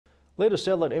Latest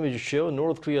satellite images show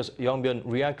North Korea's Yongbyon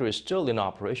Reactor is still in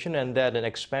operation and that an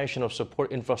expansion of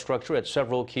support infrastructure at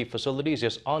several key facilities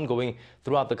is ongoing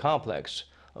throughout the complex.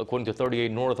 According to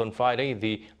 38 North on Friday,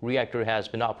 the reactor has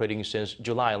been operating since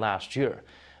July last year.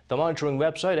 The monitoring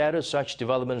website added such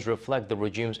developments reflect the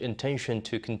regime's intention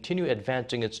to continue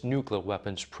advancing its nuclear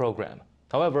weapons program.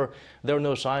 However, there are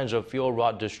no signs of fuel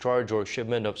rod discharge or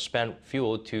shipment of spent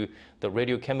fuel to the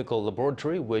Radiochemical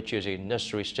Laboratory, which is a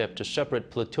necessary step to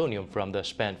separate plutonium from the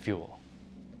spent fuel.